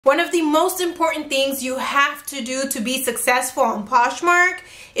One of the most important things you have to do to be successful on Poshmark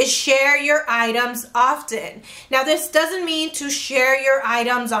is share your items often. Now, this doesn't mean to share your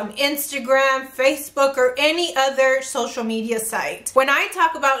items on Instagram, Facebook, or any other social media site. When I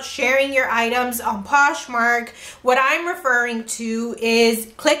talk about sharing your items on Poshmark, what I'm referring to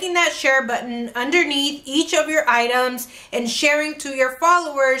is clicking that share button underneath each of your items and sharing to your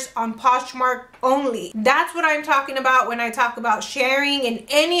followers on Poshmark only. That's what I'm talking about when I talk about sharing in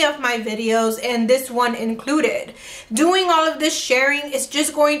any of my videos, and this one included. Doing all of this sharing is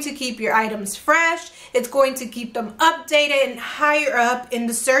just going to keep your items fresh. It's going to keep them updated and higher up in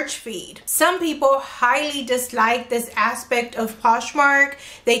the search feed. Some people highly dislike this aspect of Poshmark.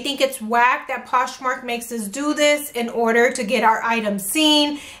 They think it's whack that Poshmark makes us do this in order to get our items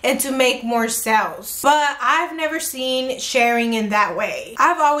seen and to make more sales. But I've never seen sharing in that way.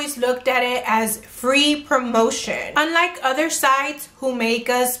 I've always looked at it as free promotion. Unlike other sites who make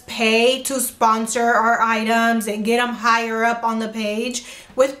us pay to sponsor our items and get them higher up on the page,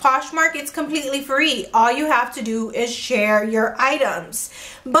 with Poshmark, it's completely free. All you have to do is share your items.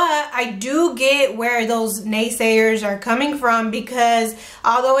 But I do get where those naysayers are coming from, because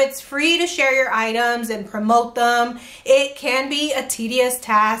although it's free to share your items and promote them, it can be a tedious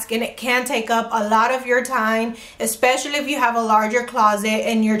task and it can take up a lot of your time, especially if you have a larger closet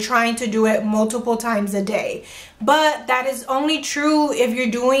and you're trying to do it multiple times a day. But that is only true if you're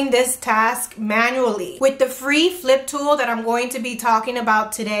doing this task manually. With the free Flyp tool that I'm going to be talking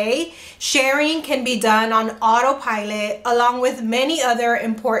about today, sharing can be done on Autopilot along with many other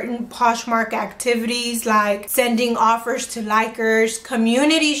important Poshmark activities like sending offers to likers,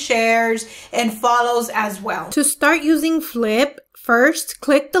 community shares, and follows as well. To start using Flyp, first,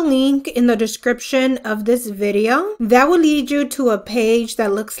 click the link in the description of this video. That will lead you to a page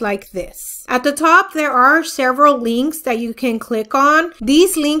that looks like this. At the top, there are several links that you can click on.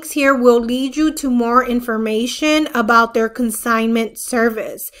 These links here will lead you to more information about their consignment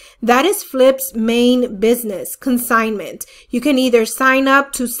service. That is Flyp's main business, consignment. You can either sign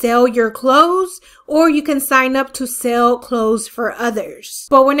up to sell your clothes, or you can sign up to sell clothes for others.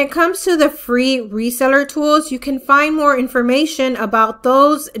 But when it comes to the free reseller tools, you can find more information about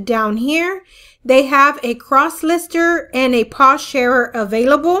those down here. They have a crosslister and a Poshers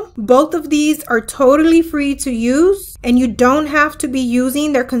available. Both of these are totally free to use, and you don't have to be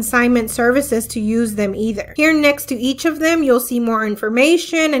using their consignment services to use them either. Here next to each of them, you'll see more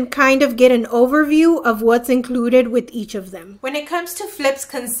information and kind of get an overview of what's included with each of them. When it comes to Flyp's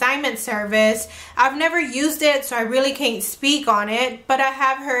consignment service, I've never used it, so I really can't speak on it, but I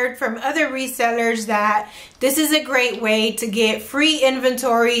have heard from other resellers that this is a great way to get free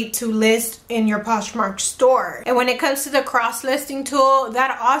inventory to list in your Poshmark store. And when it comes to the cross-listing tool,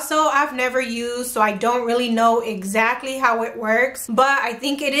 that also I've never used, so I don't really know exactly how it works. But I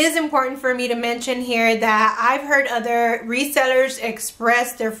think it is important for me to mention here that I've heard other resellers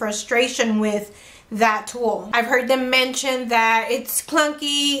express their frustration with that tool. I've heard them mention that it's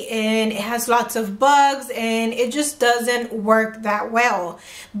clunky and it has lots of bugs and it just doesn't work that well.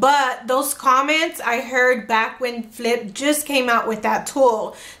 But those comments I heard back when Flyp just came out with that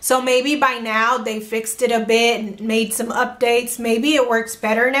tool. So maybe by now they fixed it a bit and made some updates. Maybe it works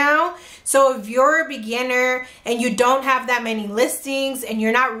better now. So if you're a beginner and you don't have that many listings and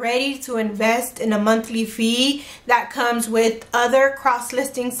you're not ready to invest in a monthly fee that comes with other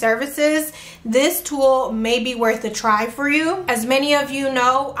cross-listing services, this tool may be worth a try for you. As many of you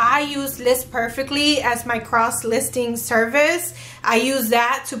know, I use List Perfectly as my cross-listing service. I use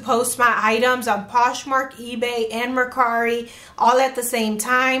that to post my items on Poshmark, eBay, and Mercari all at the same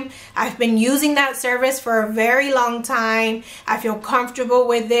time. I've been using that service for a very long time. I feel comfortable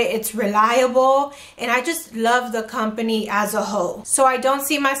with it. It's reliable, and I just love the company as a whole. So I don't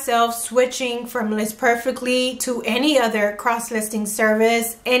see myself switching from List Perfectly to any other cross-listing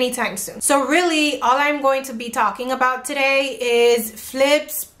service anytime soon. So really, all I'm going to be talking about today is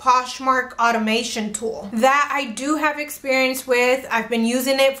Flyp's Poshmark automation tool that I do have experience with. I've been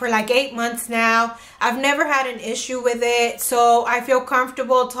using it for like 8 months now. I've never had an issue with it, so I feel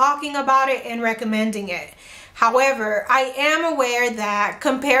comfortable talking about it and recommending it. However, I am aware that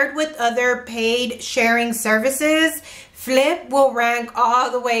compared with other paid sharing services, Flyp will rank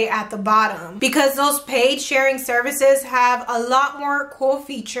all the way at the bottom because those paid sharing services have a lot more cool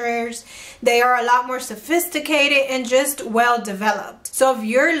features. They are a lot more sophisticated and just well developed. So if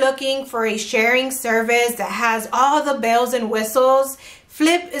you're looking for a sharing service that has all the bells and whistles,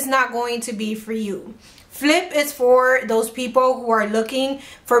 Flyp is not going to be for you. Flyp is for those people who are looking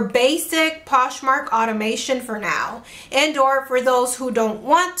for basic Poshmark automation for now, and or for those who don't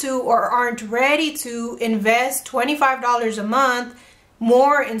want to or aren't ready to invest $25 a month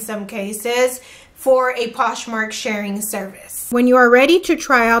more in some cases, for a Poshmark sharing service. When you are ready to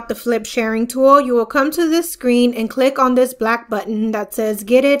try out the Flyp sharing tool, you will come to this screen and click on this black button that says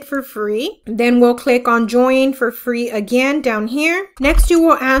get it for free. Then we'll click on join for free again down here. Next, you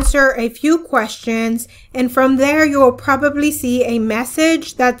will answer a few questions, and from there you will probably see a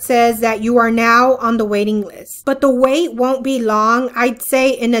message that says that you are now on the waiting list. But the wait won't be long. I'd say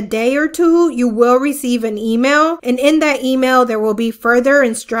in a day or two you will receive an email, and in that email there will be further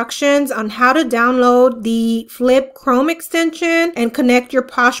instructions on how to download the Flyp Chrome extension and connect your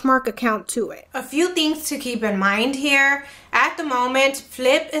Poshmark account to it. A few things to keep in mind here. At the moment,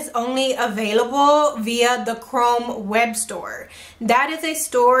 Flyp is only available via the Chrome web store. That is a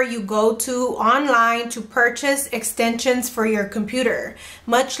store you go to online to purchase extensions for your computer,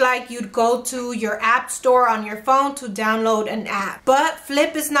 much like you'd go to your app store on your phone to download an app. But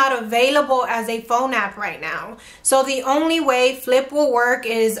Flyp is not available as a phone app right now. So the only way Flyp will work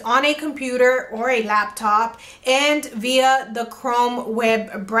is on a computer or a laptop and via the Chrome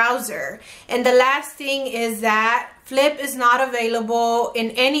web browser. And the last thing is that Flyp is not available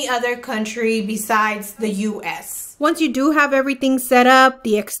in any other country besides the US. Once you do have everything set up,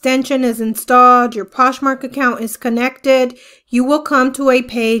 the extension is installed, your Poshmark account is connected, you will come to a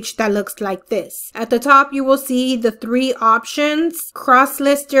page that looks like this. At the top, you will see the three options: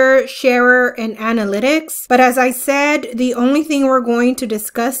 crosslister, sharer, and analytics. But as I said, the only thing we're going to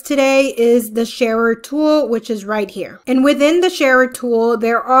discuss today is the sharer tool, which is right here. And within the sharer tool,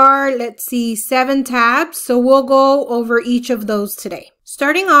 there are, 7 tabs. So we'll go over each of those today.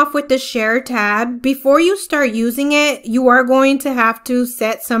 Starting off with the share tab, before you start using it, you are going to have to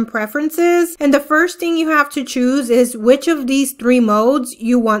set some preferences. And the first thing you have to choose is which of these 3 modes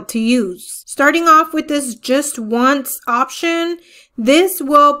you want to use. Starting off with this just once option, this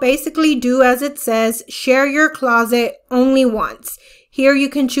will basically do as it says, share your closet only once. Here you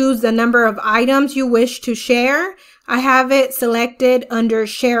can choose the number of items you wish to share. I have it selected under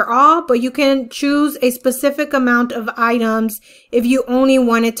share all, but you can choose a specific amount of items if you only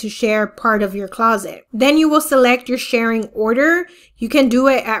wanted to share part of your closet. Then you will select your sharing order. You can do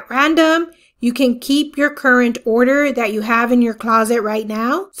it at random. You can keep your current order that you have in your closet right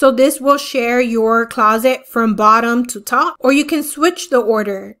now. So this will share your closet from bottom to top, or you can switch the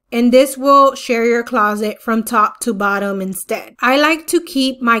order and this will share your closet from top to bottom instead. I like to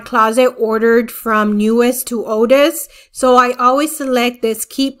keep my closet ordered from newest to oldest, so I always select this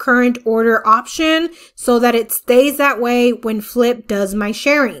keep current order option so that it stays that way when Flyp does my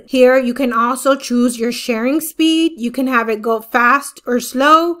sharing. Here you can also choose your sharing speed. You can have it go fast or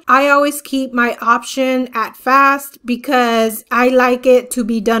slow. I always keep my option at fast because I like it to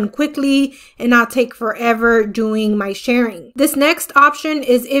be done quickly and not take forever doing my sharing. This next option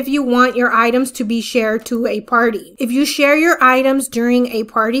is if you want your items to be shared to a party. If you share your items during a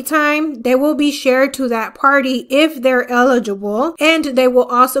party time, they will be shared to that party if they're eligible, and they will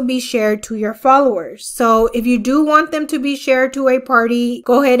also be shared to your followers. So if you do want them to be shared to a party,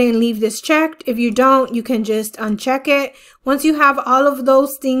 go ahead and leave this checked. If you don't, you can just uncheck it. Once you have all of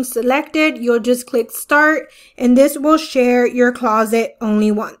those things selected, you'll just click start and this will share your closet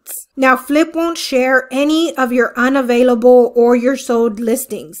only once. Now, Flyp won't share any of your unavailable or your sold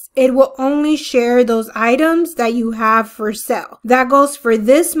listings. It will only share those items that you have for sale. That goes for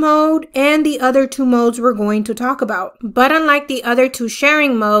this mode and the other 2 modes we're going to talk about. But unlike the other 2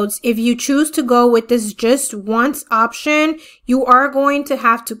 sharing modes, if you choose to go with this just once option, you are going to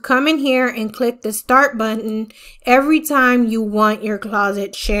have to come in here and click the start button every time you want your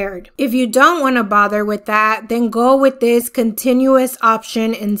closet shared. If you don't want to bother with that, then go with this continuous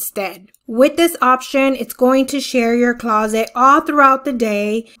option instead. With this option, it's going to share your closet all throughout the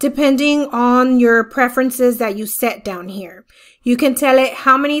day, depending on your preferences that you set down here. You can tell it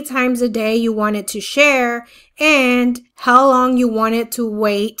how many times a day you want it to share and how long you want it to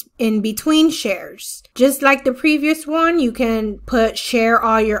wait in between shares. Just like the previous one, you can put share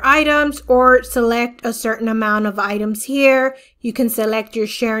all your items or select a certain amount of items here. You can select your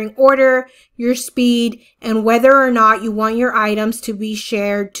sharing order, your speed, and whether or not you want your items to be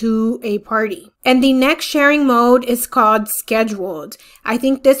shared to a party. And the next sharing mode is called scheduled. I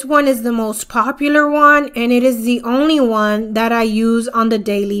think this one is the most popular one, and it is the only one that I use on the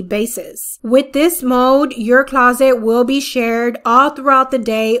daily basis. With this mode, your closet will be shared all throughout the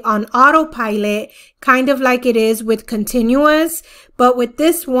day on autopilot, kind of like it is with continuous. But with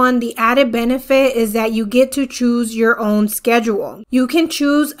this one, the added benefit is that you get to choose your own schedule. You can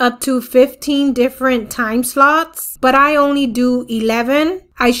choose up to 15 different time slots, but I only do 11.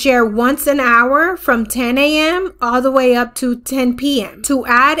 I share once an hour from 10 a.m. all the way up to 10 p.m. To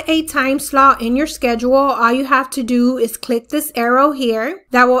add a time slot in your schedule, all you have to do is click this arrow here.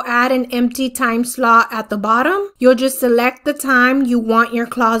 That will add an empty time slot at the bottom. You'll just select the time you want your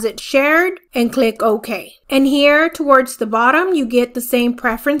closet shared and click OK. And here towards the bottom, you get the same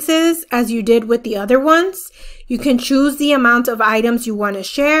preferences as you did with the other ones. You can choose the amount of items you want to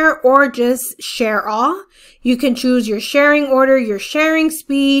share or just share all. You can choose your sharing order, your sharing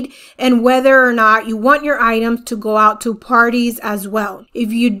speed, and whether or not you want your items to go out to parties as well.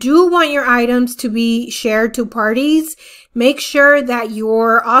 If you do want your items to be shared to parties, make sure that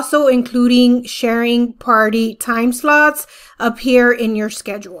you're also including sharing party time slots up here in your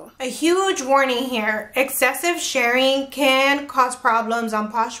schedule. A huge warning here, excessive sharing can cause problems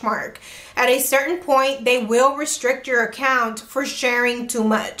on Poshmark. At a certain point, they will restrict your account for sharing too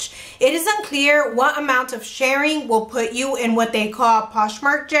much. It is unclear what amount of sharing will put you in what they call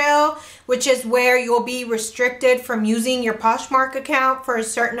Poshmark jail, which is where you'll be restricted from using your Poshmark account for a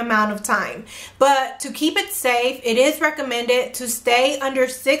certain amount of time. But to keep it safe, it is recommended to stay under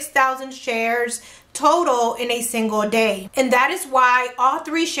 6,000 shares total in a single day. And that is why all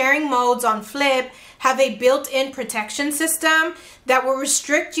 3 sharing modes on Flyp have a built-in protection system that will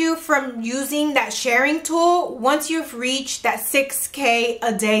restrict you from using that sharing tool once you've reached that 6K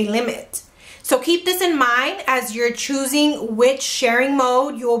a day limit. So keep this in mind as you're choosing which sharing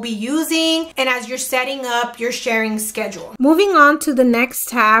mode you'll be using and as you're setting up your sharing schedule. Moving on to the next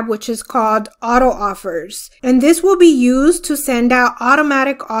tab, which is called Auto Offers. And this will be used to send out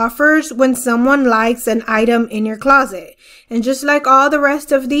automatic offers when someone likes an item in your closet. And just like all the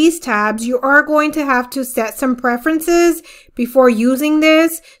rest of these tabs, you are going to have to set some preferences before using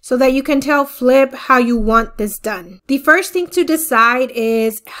this so that you can tell Flyp how you want this done. The first thing to decide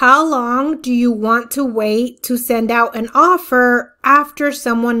is how long do you want to wait to send out an offer after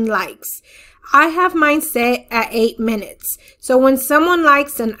someone likes. I have mine set at 8 minutes. So when someone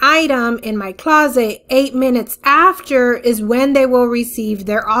likes an item in my closet, 8 minutes after is when they will receive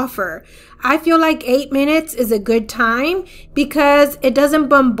their offer. I feel like 8 minutes is a good time because it doesn't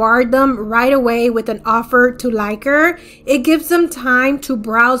bombard them right away with an offer to liker. It gives them time to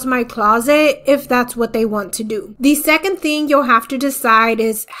browse my closet if that's what they want to do. The second thing you'll have to decide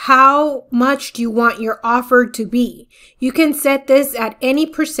is how much do you want your offer to be. You can set this at any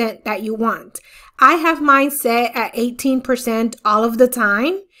percent that you want. I have mine set at 18% all of the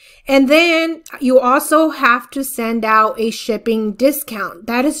time. And then you also have to send out a shipping discount.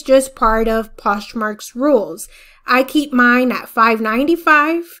 That is just part of Poshmark's rules. I keep mine at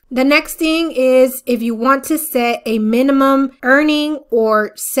 $5.95. The next thing is if you want to set a minimum earning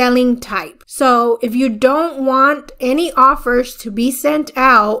or selling type. So if you don't want any offers to be sent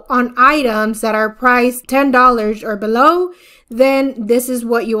out on items that are priced $10 or below, then this is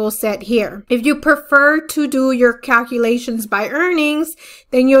what you will set here. If you prefer to do your calculations by earnings,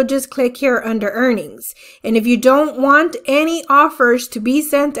 then you'll just click here under earnings. And if you don't want any offers to be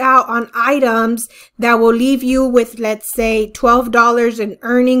sent out on items that will leave you with, let's say, $12 in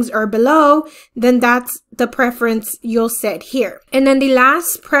earnings or below, then that's the preference you'll set here. And then the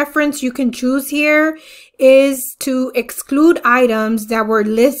last preference you can choose here is to exclude items that were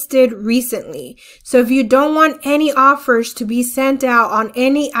listed recently. So if you don't want any offers to be sent out on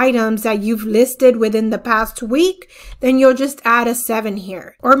any items that you've listed within the past week, then you'll just add a 7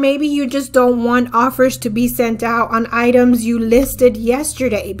 here. Or maybe you just don't want offers to be sent out on items you listed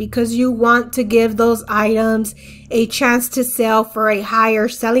yesterday because you want to give those items a chance to sell for a higher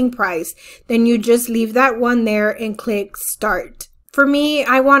selling price. Then you just leave that one there and click start. For me,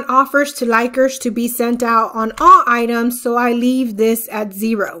 I want offers to likers to be sent out on all items, so I leave this at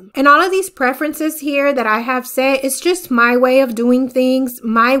 0. And all of these preferences here that I have set, it's just my way of doing things,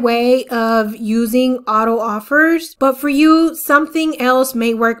 my way of using auto offers. But for you, something else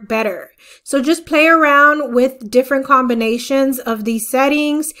may work better. So just play around with different combinations of these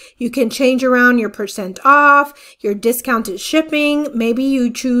settings. You can change around your percent off, your discounted shipping. Maybe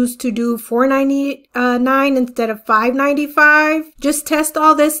you choose to do $4.99 instead of $5.95. Just test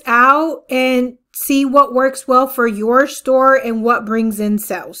all this out and see what works well for your store and what brings in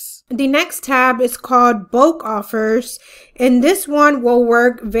sales. The next tab is called bulk offers, and this one will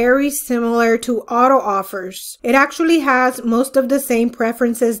work very similar to auto offers. It actually has most of the same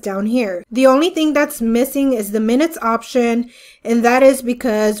preferences down here. The only thing that's missing is the minutes option, and that is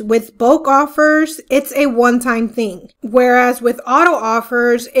because with bulk offers, it's a one-time thing. Whereas with auto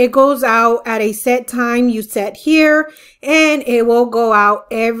offers, it goes out at a set time you set here, and it will go out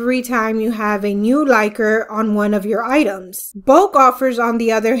every time you have a new liker on one of your items. Bulk offers, on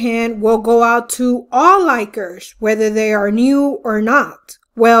the other hand, will go out to all likers, whether they are new or not.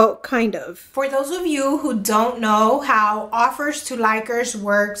 Well, kind of. For those of you who don't know how offers to likers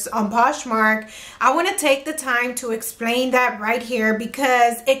works on Poshmark, I want to take the time to explain that right here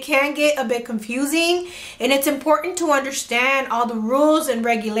because it can get a bit confusing, and it's important to understand all the rules and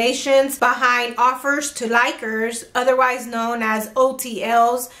regulations behind offers to likers, otherwise known as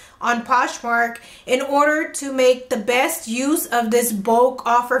OTLs, on Poshmark, in order to make the best use of this bulk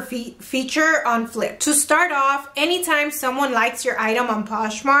offer feature on Flyp. To start off, anytime someone likes your item on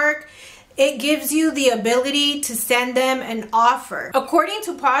Poshmark, it gives you the ability to send them an offer. According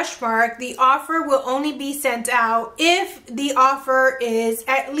to Poshmark, the offer will only be sent out if the offer is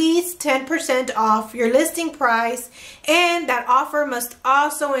at least 10% off your listing price, and that offer must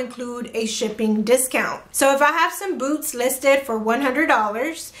also include a shipping discount. So if I have some boots listed for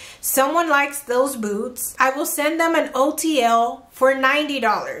 $100, someone likes those boots, I will send them an OTL for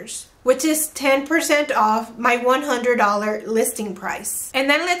 $90. Which is 10% off my $100 listing price. And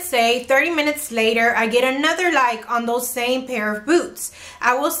then let's say 30 minutes later, I get another like on those same pair of boots.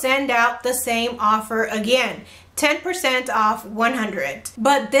 I will send out the same offer again. 10% off 100.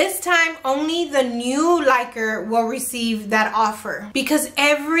 But this time only the new liker will receive that offer because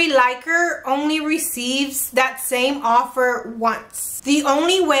every liker only receives that same offer once. The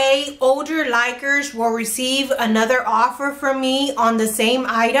only way older likers will receive another offer from me on the same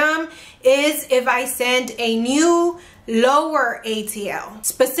item is if I send a new lower ATL,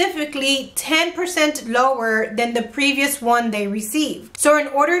 specifically 10% lower than the previous one they received. So in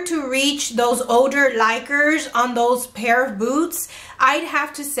order to reach those older likers on those pair of boots, I'd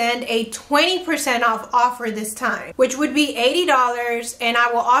have to send a 20% off offer this time, which would be $80, and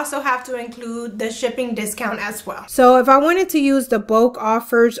I will also have to include the shipping discount as well. So if I wanted to use the bulk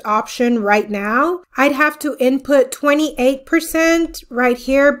offers option right now, I'd have to input 28% right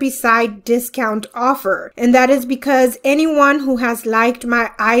here beside discount offer. And that is because anyone who has liked my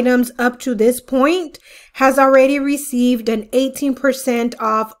items up to this point has already received an 18%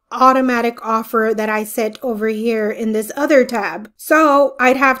 off automatic offer that I set over here in this other tab. So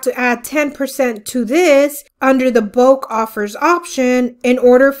I'd have to add 10% to this under the bulk offers option in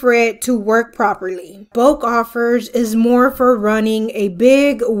order for it to work properly. Bulk offers is more for running a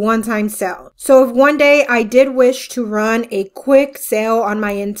big one-time sale. So if one day I did wish to run a quick sale on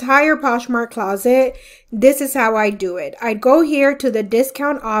my entire Poshmark closet, this is how I do it. I'd go here to the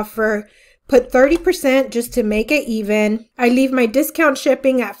discount offer, put 30% just to make it even. I leave my discount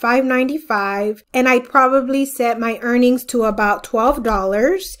shipping at $5.95, and I probably set my earnings to about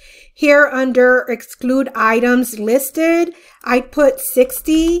 $12. Here under exclude items listed, I put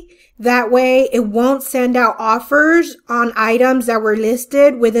 60. That way it won't send out offers on items that were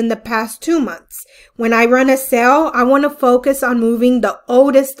listed within the past 2 months. When I run a sale, I want to focus on moving the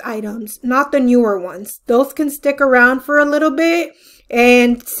oldest items, not the newer ones. Those can stick around for a little bit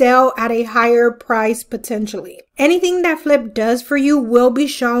and sell at a higher price potentially. Anything that Flyp does for you will be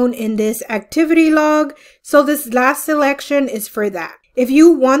shown in this activity log, so this last selection is for that. If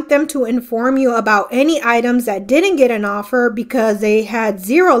you want them to inform you about any items that didn't get an offer because they had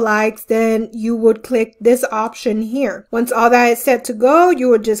 0 likes, then you would click this option here. Once all that is set to go, you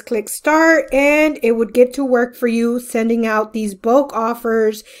would just click start and it would get to work for you, sending out these bulk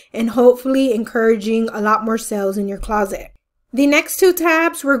offers and hopefully encouraging a lot more sales in your closet. The next 2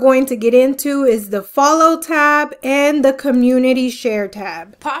 tabs we're going to get into is the follow tab and the community share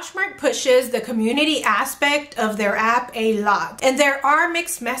tab. Poshmark pushes the community aspect of their app a lot, and there are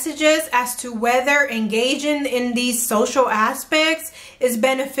mixed messages as to whether engaging in these social aspects is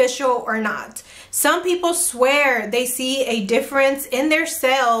beneficial or not. Some people swear they see a difference in their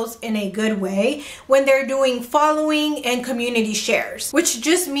sales in a good way when they're doing following and community shares, which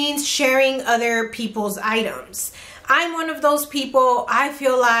just means sharing other people's items. I'm one of those people. I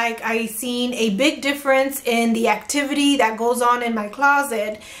feel like I've seen a big difference in the activity that goes on in my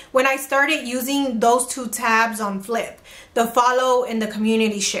closet when I started using those 2 tabs on Flyp, the follow and the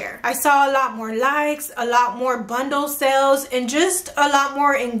community share. I saw a lot more likes, a lot more bundle sales, and just a lot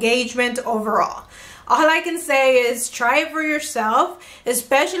more engagement overall. All I can say is try it for yourself,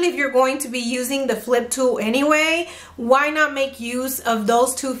 especially if you're going to be using the Flyp tool anyway. Why not make use of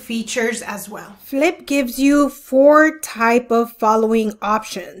those two features as well? Flyp gives you 4 type of following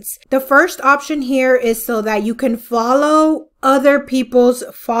options. The first option here is so that you can follow other people's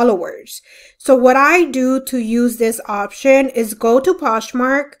followers. So what I do to use this option is go to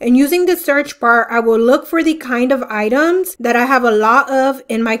Poshmark, and using the search bar, I will look for the kind of items that I have a lot of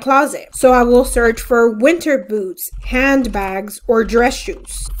in my closet. So I will search for winter boots, handbags, or dress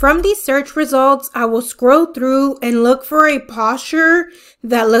shoes. From these search results, I will scroll through and look for a posture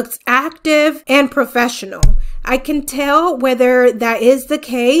that looks active and professional. I can tell whether that is the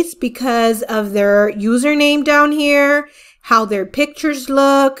case because of their username down here, how their pictures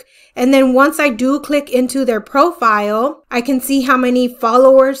look, and then once I do click into their profile, I can see how many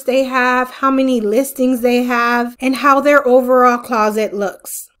followers they have, how many listings they have, and how their overall closet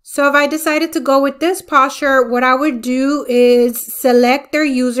looks. So if I decided to go with this posture, what I would do is select their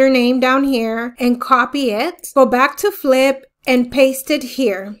username down here and copy it, go back to Flyp, and paste it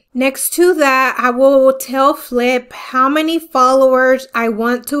here. Next to that, I will tell Flyp how many followers I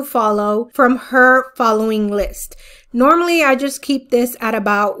want to follow from her following list. Normally, I just keep this at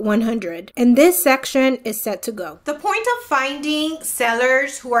about 100, and this section is set to go. The point of finding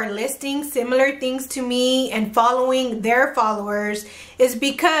sellers who are listing similar things to me and following their followers is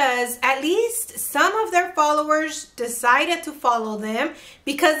because at least some of their followers decided to follow them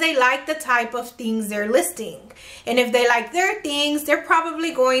because they like the type of things they're listing. And if they like their things, they're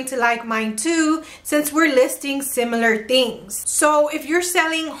probably going to like mine too, since we're listing similar things. So if you're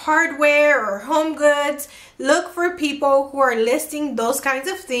selling hardware or home goods, look for people who are listing those kinds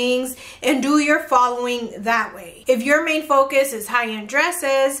of things and do your following that way. If your main focus is high-end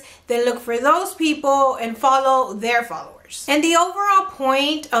dresses, then look for those people and follow their followers. And the overall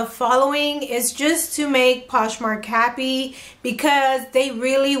point of following is just to make Poshmark happy because they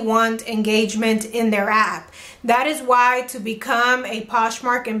really want engagement in their app. That is why to become a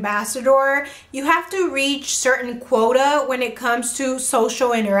Poshmark ambassador, you have to reach certain quota when it comes to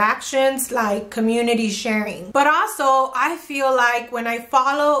social interactions like community sharing. But also, I feel like when I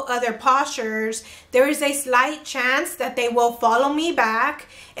follow other Poshers, there is a slight chance that they will follow me back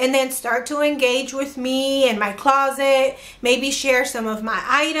and then start to engage with me in my closet, maybe share some of my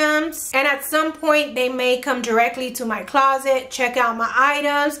items. And at some point, they may come directly to my closet, check out my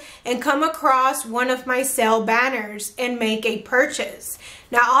items, and come across one of my sale banners and make a purchase.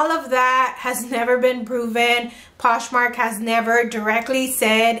 Now, all of that has never been proven. Poshmark has never directly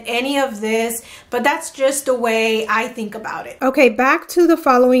said any of this, but that's just the way I think about it. Okay, back to the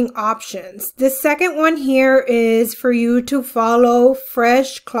following options. The second one here is for you to follow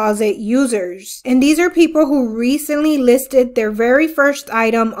fresh closet users. And these are people who recently listed their very first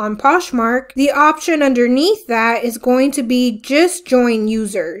item on Poshmark. The option underneath that is going to be just join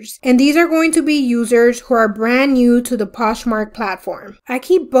users. And these are going to be users who are brand new to the Poshmark platform. I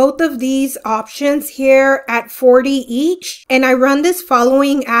keep both of these options here at 40 each, and I run this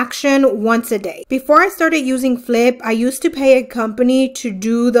following action once a day. Before I started using Flyp, I used to pay a company to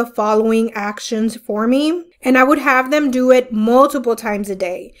do the following actions for me, and I would have them do it multiple times a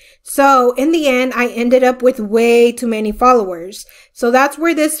day. So in the end, I ended up with way too many followers. So that's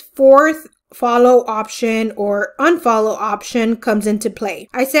where this fourth follow option or unfollow option comes into play.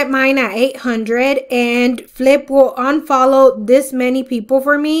 I set mine at 800, and Flyp will unfollow this many people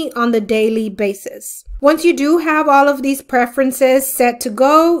for me on the daily basis. Once you do have all of these preferences set to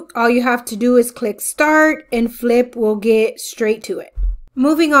go, all you have to do is click start and Flyp will get straight to it.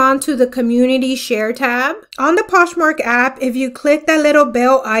 Moving on to the community share tab. On the Poshmark app, if you click that little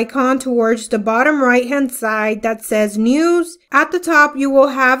bell icon towards the bottom right hand side that says news, at the top you will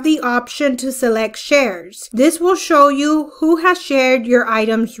have the option to select shares. This will show you who has shared your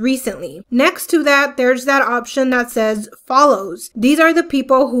items recently. Next to that, there's that option that says follows. These are the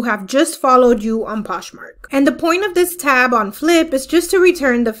people who have just followed you on Poshmark. And the point of this tab on Flyp is just to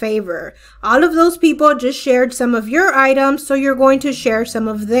return the favor. All of those people just shared some of your items, so you're going to share some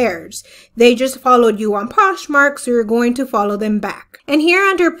of theirs. They just followed you on Poshmark, so you're going to follow them back. And here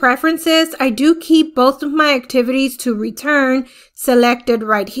under preferences, I do keep both of my activities to return selected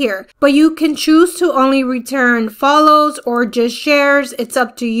right here, but you can choose to only return follows or just shares. It's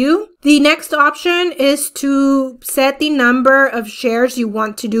up to you. The next option is to set the number of shares you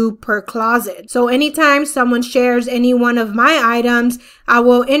want to do per closet. So anytime someone shares any one of my items, I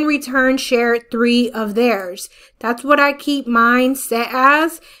will in return share 3 of theirs. That's what I keep mine set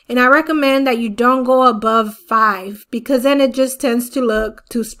as, and I recommend that you don't go above 5 because then it just tends to look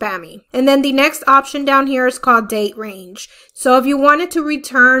too spammy. And then the next option down here is called date range. So if you wanted to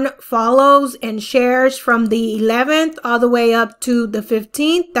return follows and shares from the 11th all the way up to the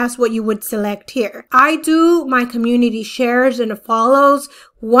 15th, that's what you would select here. I do my community shares and follows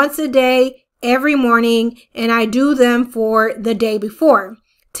once a day, every morning, and I do them for the day before.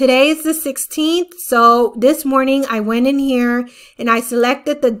 Today is the 16th, so this morning I went in here and I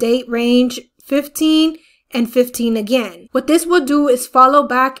selected the date range 15 and 15 again. What this will do is follow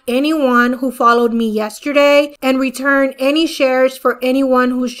back anyone who followed me yesterday and return any shares for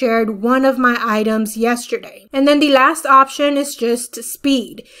anyone who shared one of my items yesterday. And then the last option is just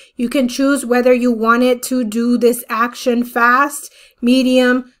speed. You can choose whether you wanted to do this action fast,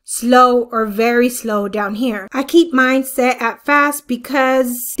 medium, slow, or very slow down here. I keep mine set at fast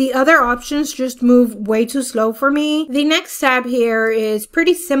because the other options just move way too slow for me. The next tab here is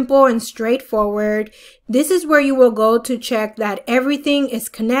pretty simple and straightforward. This is where you will go to check that everything is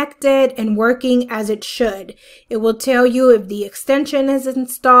connected and working as it should. It will tell you if the extension is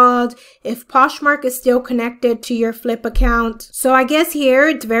installed, if Poshmark is still connected to your Flyp account. So I guess here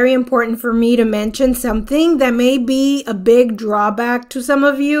it's very important for me to mention something that may be a big drawback to some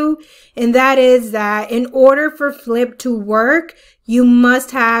of you, and that is that in order for Flyp to work, you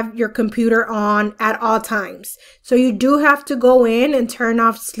must have your computer on at all times. So you do have to go in and turn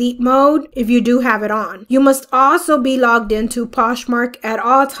off sleep mode if you do have it on. You must also be logged into Poshmark at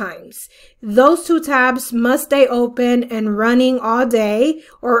all times. Those 2 tabs must stay open and running all day,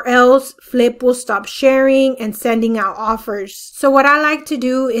 or else Flyp will stop sharing and sending out offers. So what I like to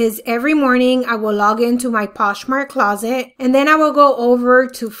do is every morning I will log into my Poshmark closet, and then I will go over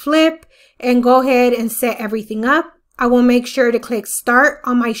to Flyp and go ahead and set everything up. I will make sure to click start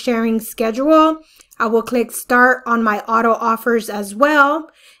on my sharing schedule. I will click start on my auto offers as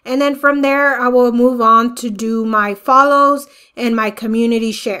well. And then from there, I will move on to do my follows and my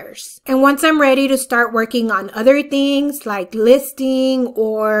community shares. And once I'm ready to start working on other things like listing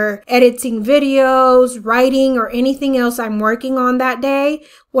or editing videos, writing, or anything else I'm working on that day,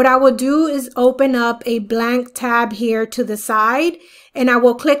 what I will do is open up a blank tab here to the side, and I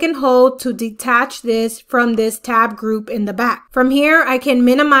will click and hold to detach this from this tab group in the back. From here, I can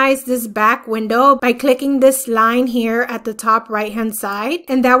minimize this back window by clicking this line here at the top right hand side,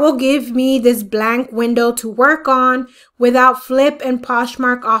 and that will give me this blank window to work on without Flyp and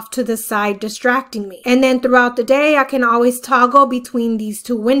Poshmark off to the side distracting me. And then throughout the day, I can always toggle between these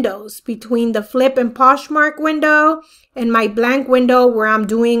 2 windows, between the Flyp and Poshmark window and my blank window where I'm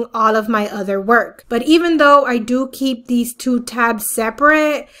doing all of my other work. But even though I do keep these 2 tabs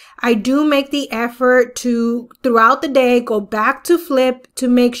separate, I do make the effort to, throughout the day, go back to Flyp to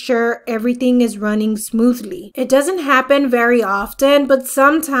make sure everything is running smoothly. It doesn't happen very often, but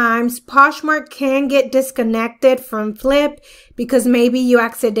sometimes Poshmark can get disconnected from Flyp because maybe you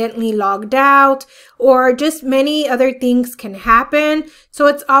accidentally logged out, or just many other things can happen. So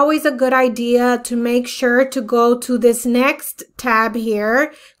it's always a good idea to make sure to go to this next tab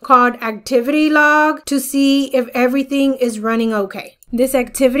here called Activity Log to see if everything is running okay. This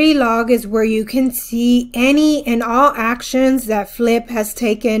activity log is where you can see any and all actions that Flyp has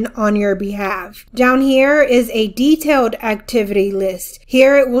taken on your behalf. Down here is a detailed activity list.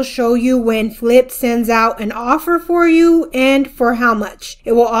 Here it will show you when Flyp sends out an offer for you and for how much.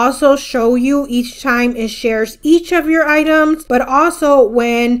 It will also show you each time it shares each of your items, but also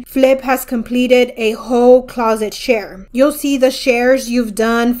when Flyp has completed a whole closet share. You'll see the shares you've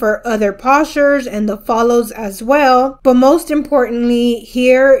done for other Poshers and the follows as well, but most importantly,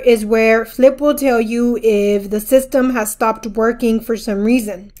 here is where Flyp will tell you if the system has stopped working for some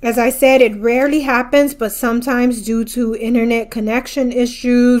reason. As I said, it rarely happens, but sometimes due to internet connection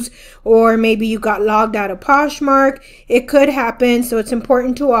issues, or maybe you got logged out of Poshmark, it could happen. So it's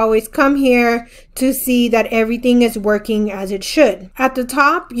important to always come here to see that everything is working as it should. At the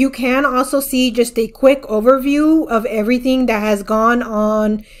top, you can also see just a quick overview of everything that has gone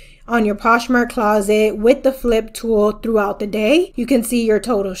on your Poshmark closet with the Flyp tool throughout the day. You can see your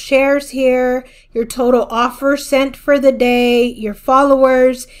total shares here, your total offers sent for the day, your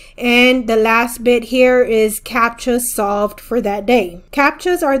followers, and the last bit here is CAPTCHAs solved for that day.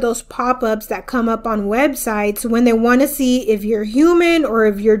 CAPTCHAs are those pop-ups that come up on websites when they want to see if you're human or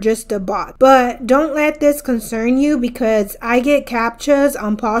if you're just a bot. But don't let this concern you because I get CAPTCHAs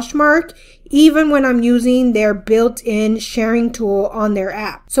on Poshmark even when I'm using their built-in sharing tool on their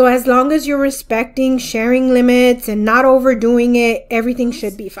app. So as long as you're respecting sharing limits and not overdoing it, everything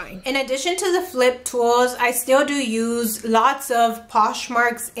should be fine. In addition to the Flyp tools, I still do use lots of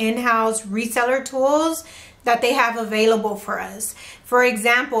Poshmark's in-house reseller tools that they have available for us. For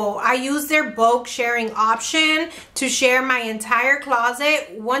example, I use their bulk sharing option to share my entire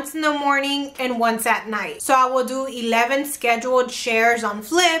closet once in the morning and once at night. So I will do 11 scheduled shares on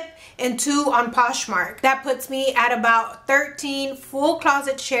Flyp and 2 on Poshmark. That puts me at about 13 full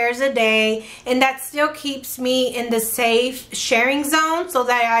closet shares a day, and that still keeps me in the safe sharing zone so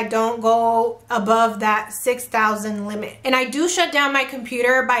that I don't go above that 6,000 limit. And I do shut down my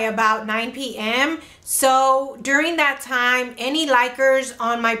computer by about 9 p.m. So during that time, any likers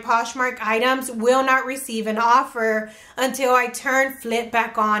on my Poshmark items will not receive an offer until I turn Flyp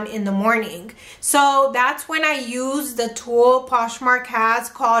back on in the morning. So that's when I use the tool Poshmark has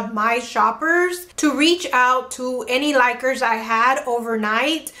called My Shoppers to reach out to any likers I had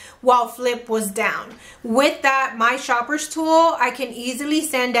overnight while Flyp was down. With that My Shoppers tool, I can easily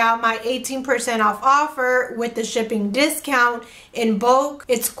send out my 18% off offer with the shipping discount in bulk.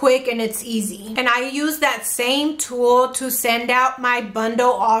 It's quick and it's easy. And I use that same tool to send out my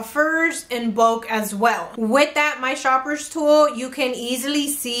bundle offers in bulk as well. With that My Shoppers tool, you can easily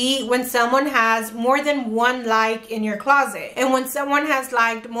see when someone has more than one like in your closet. And when someone has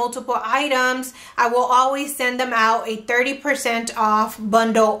liked multiple items, I will always send them out a 30% off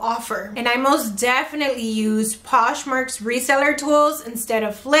bundle offer. And I most definitely use Poshmark's reseller tools instead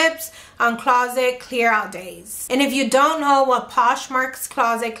of Flyp's on closet clear out days. And if you don't know what Poshmark's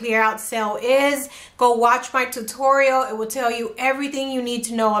closet clear out sale is, go watch my tutorial. It will tell you everything you need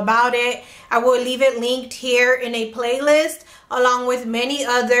to know about it. I will leave it linked here in a playlist along with many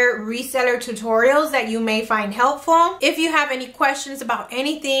other reseller tutorials that you may find helpful. If you have any questions about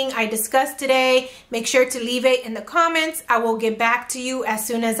anything I discussed today, make sure to leave it in the comments. I will get back to you as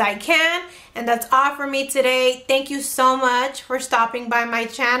soon as I can. And that's all for me today. Thank you so much for stopping by my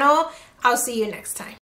channel. I'll see you next time.